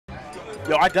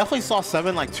Yo, I definitely saw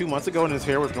Seven like 2 months ago and his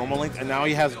hair was normal length, and now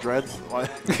he has dreads. Like,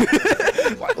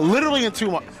 literally in 2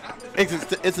 months. It's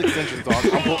extensions, dog.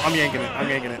 I'm yanking it. I'm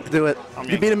yanking it. Do it. If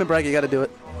you beat him in bracket, you got to do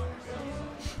it.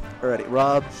 Alrighty,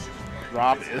 R.O.B.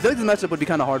 R.O.B. I feel like this matchup would be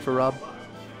kind of hard for R.O.B.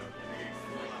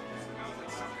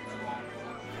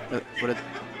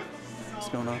 What's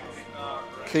going on?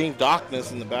 King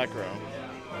Darkness in the background.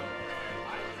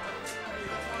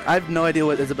 I have no idea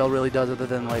what Isabelle really does other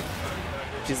than like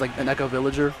she's like an Echo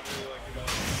Villager.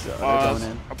 So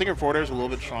I think her forward air is a little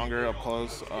bit stronger up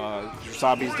close.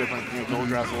 Sabi's different. Gold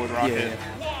Grass, Void Rocket.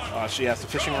 Yeah. She has the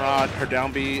fishing rod. Her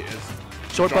down B is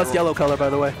short plus yellow color, by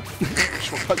the way.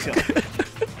 Short plus yellow.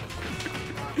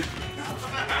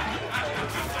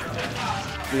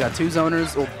 We got 2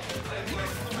 zoners. Oh.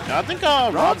 Yeah, I think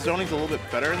R.O.B's zoning's a little bit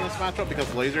better in this matchup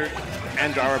because Laser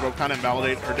and Gyro both kind of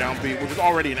invalidate her down B, which is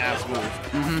already an ass move.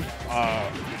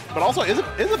 But also,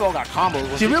 Isabelle got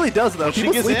combos. She really does, though.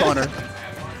 People sleep on her.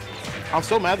 I'm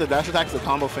so mad that dash attack's the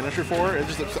combo finisher for her.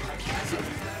 It's just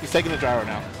he's taking the gyro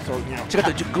now. So you know. She got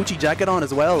the Gucci jacket on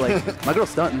as well. Like my girl's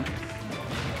stunting.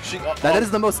 That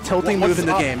is the most tilting move in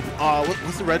the game.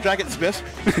 What's the red jacket? Spiff?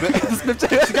 Spiff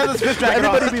jacket. She got the Spiff jacket.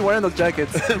 Everybody on. be wearing those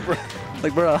jackets.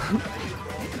 Like, bro.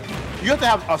 You have to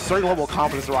have a certain level of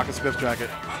confidence to rock a Spiff jacket.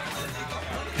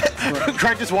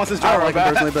 Craig just wants his gyro I don't like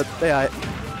him personally, but yeah.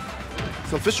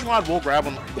 So fishing rod will grab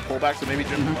on the pullback, so maybe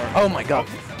Jim. Oh my god.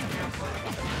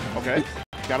 Okay,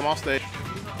 got him off stage.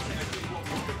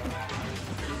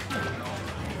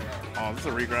 Oh, this is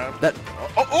a regrab. That.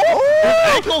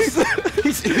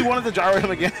 Ankles! He wanted to gyro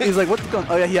him again. He's like, what's going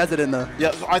on? Oh yeah, he has it in though.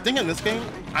 Yeah, so I think in this game,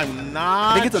 I'm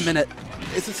not. I think it's a minute.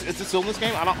 Is it still in this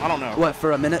game? I don't know. What,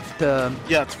 for a minute to?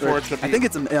 Yeah, it's for it to be. I think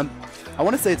it's a. I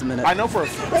want to say it's a minute. I know for a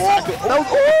fact. You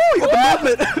got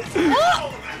the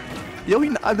movement. Yo,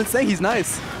 I've been saying he's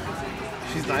nice.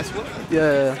 She's nice with it?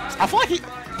 Yeah. I feel like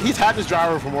he's had this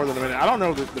gyro for more than a minute. I don't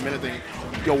know the minute thing.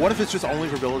 Yo, what if it's just only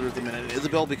for villagers a minute?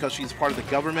 Isabelle, because she's part of the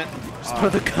government.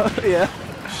 Yeah.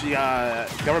 She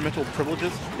governmental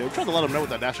privileges. Yo, we tried to let him know with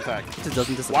that dash attack. It just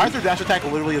doesn't disappear. Why is her dash attack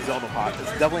literally a Zelda pot?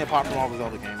 It's definitely a pot from all the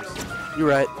Zelda games. You're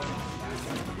right.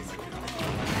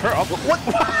 Her up. What?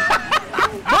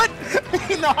 What?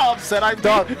 You know how upset I'm.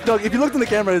 Dog, if you looked in the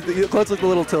camera, the clutch looked a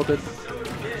little tilted.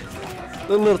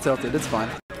 A little tilted. It's fine.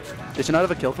 Did she not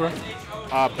have a kill throw?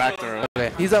 Back throw.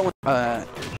 Okay, he's at one.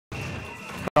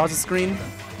 Cross the screen.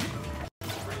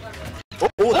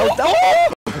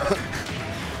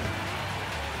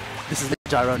 This is the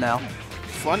gyro now.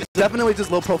 Fun. Definitely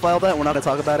just low profile that. We're not gonna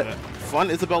talk about it. Fun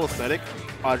Isabelle aesthetic.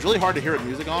 It's really hard to hear her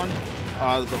music on.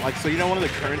 But like, so you know, one of the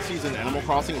currencies in Animal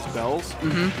Crossing is bells.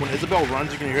 When Isabelle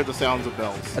runs, you can hear the sounds of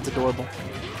bells. That's adorable.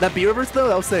 That B reverse though,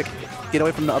 that was sick. Get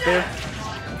away from the up air.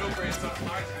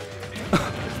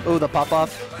 Oh, the pop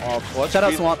off. Shout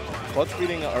out Swamp. Clutch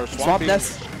beating or Swamp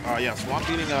Nest. Yeah, Swamp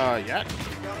beating Yak.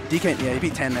 DK, yeah, he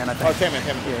beat 10 man, I think. Oh, 10 man.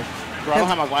 Yeah. Bro, I don't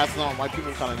have my glasses on. White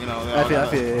people kind of, you know. I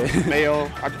feel. Mayo.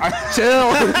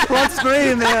 Chill. We're on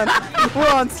stream, man.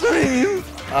 We're on stream.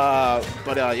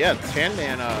 But yeah, 10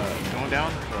 man going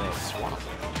down for Swamp.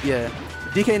 Yeah.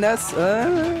 DK Ness.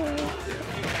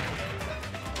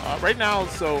 Right now,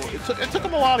 so it took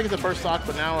him a while to get the first stock,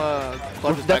 but now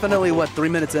Clutch is definitely what, 3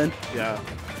 minutes in? Yeah.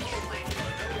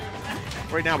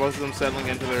 Right now, both of them settling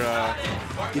into their.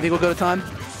 You think we'll go to time?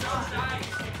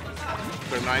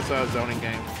 Their nice zoning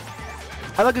game.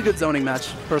 I like a good zoning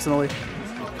match, personally.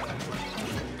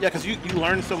 Yeah, because you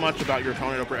learn so much about your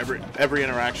opponent over every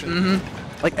interaction.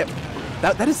 Like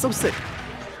that is so sick.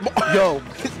 Yo,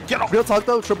 real talk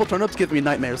though, triple turnips give me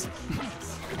nightmares.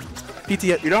 PT.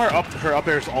 You know her up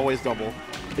air is always double.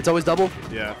 It's always double?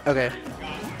 Yeah. Okay.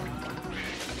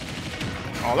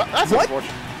 Oh, that's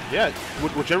unfortunate. Yeah,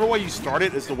 whichever way you start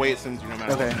it is the way it sends you no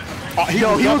matter what. Oh, he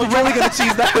was really gonna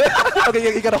cheese that.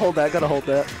 Okay, you gotta hold that.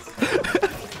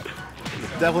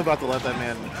 Definitely about to let that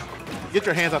man get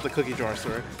your hands out the cookie jar,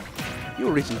 sir. You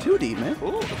were reaching too deep, man.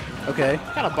 Ooh. Okay.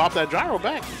 Kind of bop that gyro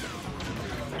back.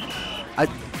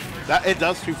 It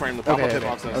does 2-frame the pop-up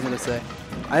hitbox. I was gonna say.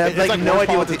 I have like no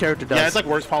idea what this character does. Yeah, it's like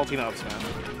worse Palutena ups, man.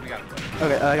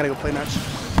 Okay, I gotta go play match.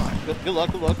 Good luck.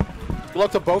 Good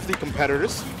luck to both the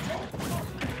competitors.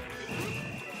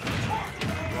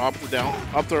 Up to down,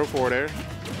 up throw forward air.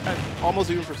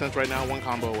 Almost even percent right now, one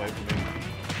combo away from me.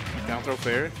 Down throw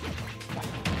fair.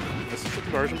 This is the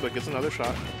conversion, but gets another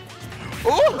shot.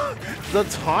 Oh, the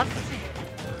taunt.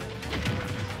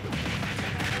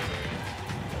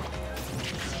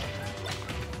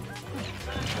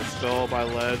 Still by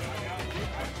ledge.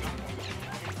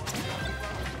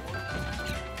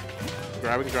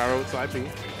 Grabbing gyro with side B.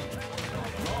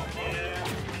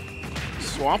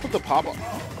 Swamp with the pop-up.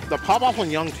 the pop off on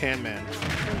young Tan Man.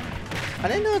 I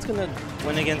didn't know it's gonna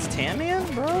win against Tan Man,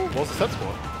 bro. What's the set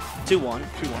score? 2-1.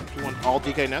 2-1. All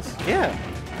DK Ness? Yeah.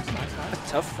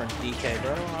 That's tough for DK,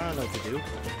 bro. I don't know what to do.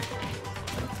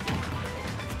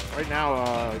 Right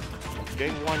now,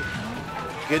 game 1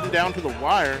 getting down to the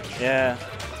wire. Yeah.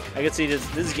 I can see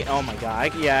this is, oh my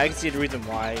god. I can see the reason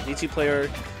why. These two players,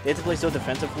 they have to play so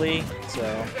defensively,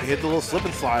 so. He hit the little slip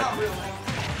and slide.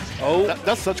 Oh.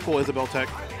 That's such cool Isabelle tech.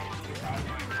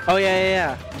 Oh,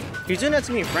 yeah. He's doing that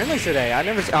to me in friendlies today. I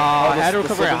never. I had to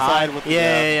recover high.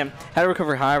 Yeah. Had to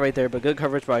recover high right there, but good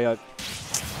coverage by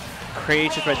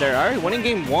Creatious right there. All right, winning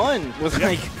game 1 with it's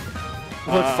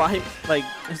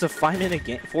a 5-minute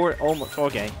game. Almost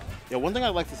 4K. Yeah, one thing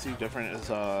I'd like to see different is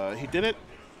he did it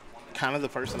kind of the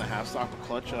first and a half stock. The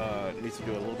clutch needs to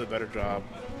do a little bit better job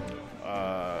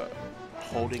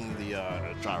holding the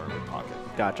gyro in pocket.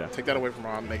 Gotcha. Take that away from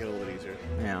R.O.B, make it a little bit easier.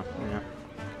 Yeah.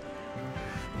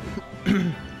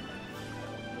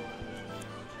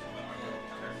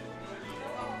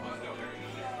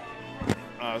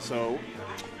 So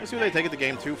let's see what they take at the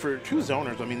game 2 for 2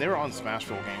 zoners. I mean, they were on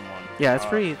Smashville game 1. Yeah, it's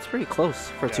pretty close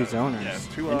for 2 zoners.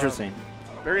 Yeah, interesting.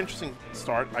 Very interesting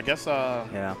start. I guess.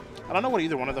 Yeah. I don't know what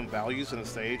either one of them values in the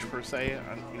stage per se.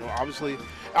 Obviously,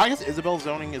 I guess Isabelle's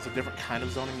zoning is a different kind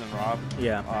of zoning than R.O.B.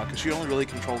 Yeah. Because she only really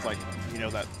controls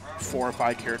that 4 or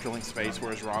 5 character link space,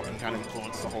 whereas R.O.B can kind of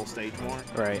influence the whole stage more.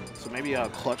 Right. So maybe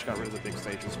Clutch got rid of the big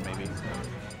stages, maybe.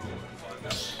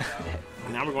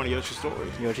 Now we're going to Yoshi Story.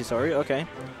 Yoshi Story, okay.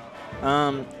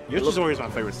 Yoshi Story is my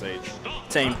favorite stage.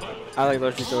 Same. I like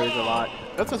Yoshi Stories a lot.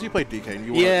 That's since you played DK and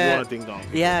you want a ding dong.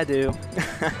 Yeah, I do.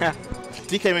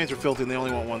 DK mains are filthy and they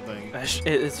only want one thing.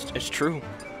 It's true.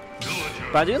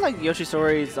 But I do like Yoshi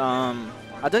Stories. I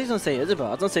thought he was gonna say Isabelle.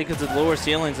 I was gonna say because the lower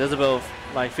ceilings, Isabelle,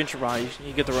 like Fincher Rod,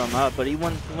 you get to run up, but he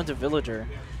went to Villager.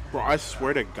 Bro, I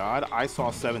swear to God, I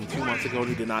saw 7 2 months ago and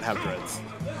he did not have dreads.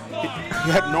 He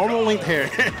had normal length hair.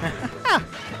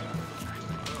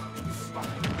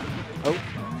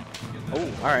 Oh,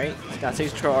 all right. Got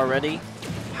 6 control already.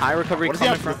 High recovery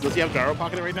coming from. Does he have gyro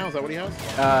pocketed right now? Is that what he has?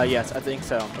 Yes, I think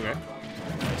so. Okay.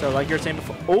 So like you were saying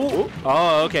before.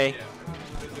 Oh, okay.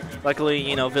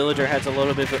 Luckily, Villager has a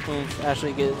little bit of oomph.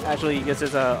 Actually gets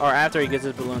his or after he gets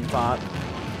his balloon pop.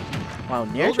 Wow,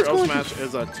 Villager up smash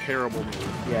is a terrible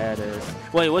move. Yeah, it is.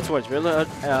 Wait, what's worse,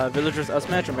 Villager's up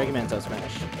smash or Mega Man's up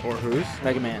smash? Or whose?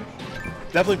 Mega Man.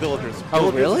 Definitely Villager's.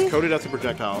 Oh, really? Coded as a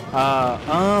projectile.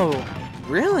 Oh,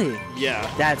 really? Yeah.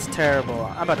 That's terrible.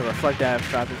 I'm about to reflect that.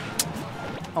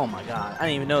 Oh my God, I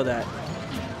didn't even know that.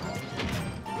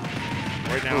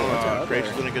 Right now,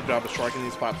 Creatious doing a good job of striking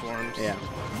these platforms. Yeah.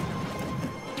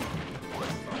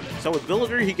 So with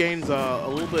Villager, he gains a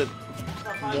little bit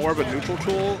more of a neutral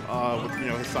tool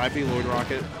with his side B Lloyd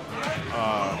Rocket.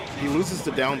 He loses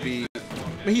the down B. I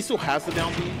mean, he still has the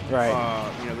down B. Right.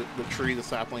 The tree, the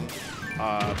sapling,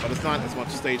 but it's not as much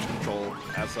stage control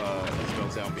as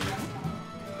Isabelle's down B.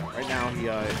 Right now, he.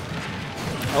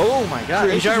 Oh my God!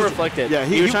 He tried to reflect it. Yeah,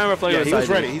 he was trying to reflect it. Yeah, he was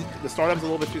ready. The startup's a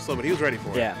little bit too slow, but he was ready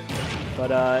for it. Yeah.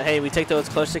 But hey, we take those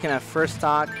clutch sticking at first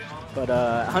stock. But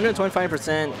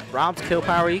 125%. R.O.B's kill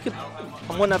power. You could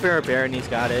one up air a bear, and he's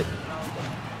got it.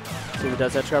 See who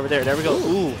does that over there. There we go.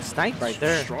 Ooh, snipe right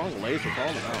there. Strong laser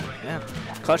calling it out. Yeah.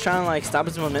 Clutch trying to stop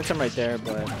his momentum right there,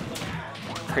 but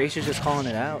Creatious just calling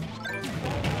it out.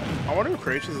 I wonder if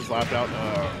Creatious has lapped out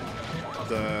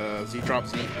the Z-drop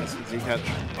Z-catch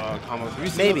combos. Have you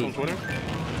seen those on Twitter?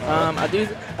 I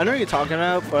know what you're talking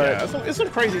about, but yeah, it's some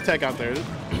crazy tech out there.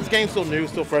 This game's still new,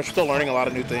 still fresh, still learning a lot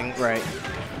of new things. Right.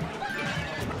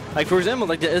 Like for example,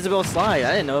 like the Isabelle slide.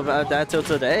 I didn't know about that till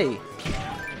today.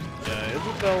 Yeah,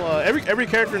 Isabelle. Every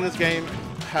character in this game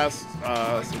has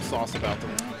some sauce about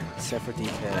them. Except for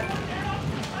DK.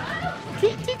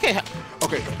 DK.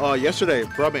 Okay. Yesterday,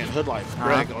 Brubman Hood Life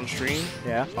Greg on stream.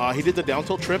 Yeah. He did the down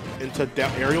tilt trip into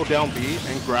aerial down B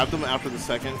and grabbed them after the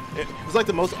second. It was like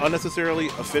the most unnecessarily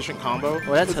efficient combo.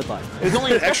 Well, that's Hood Life. It was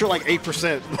only an extra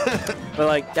 8%.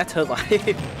 But that's Hood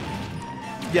Life.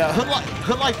 Yeah,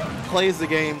 Hood Life plays the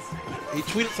game. He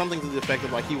tweeted something to the effect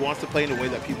of he wants to play in a way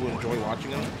that people enjoy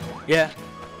watching him. Yeah.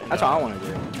 That's what I want to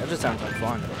do. That just sounds like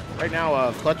fun. Right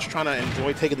now, Clutch trying to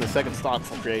enjoy taking the second stock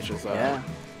from Creatious. Yeah.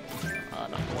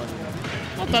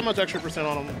 Not that much extra percent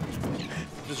on him.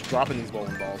 Just dropping these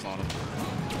bowling balls on him.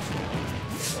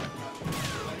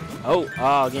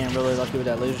 Oh, again, really lucky with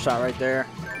that laser shot right there.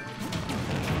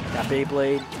 Got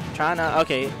Beyblade. Trying to,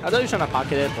 okay, I thought he was trying to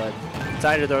pocket it, but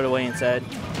decided to throw it away instead.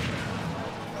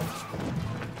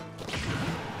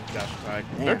 Dash attack.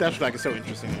 Their dash attack is so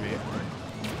interesting to me.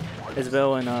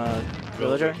 Isabelle and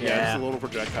Villager? Yeah, just a little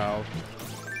projectile.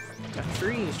 Got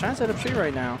tree. He's trying to set up tree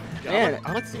right now. Yeah, Man,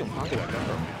 I like to see him pocket that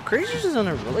jumper. Creatious is doing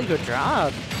a really good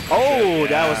job. Oh,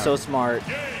 that was so smart.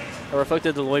 I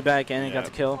reflected the Lloyd back and got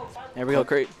the kill. There we go,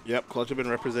 Crate. Yep, Clutch have been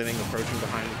representing, approaching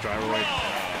behind the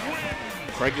driver.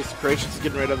 Creatious is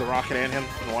getting rid of the rocket and him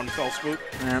in one fell swoop.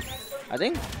 Yeah. I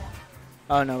think.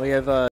 Oh no, we have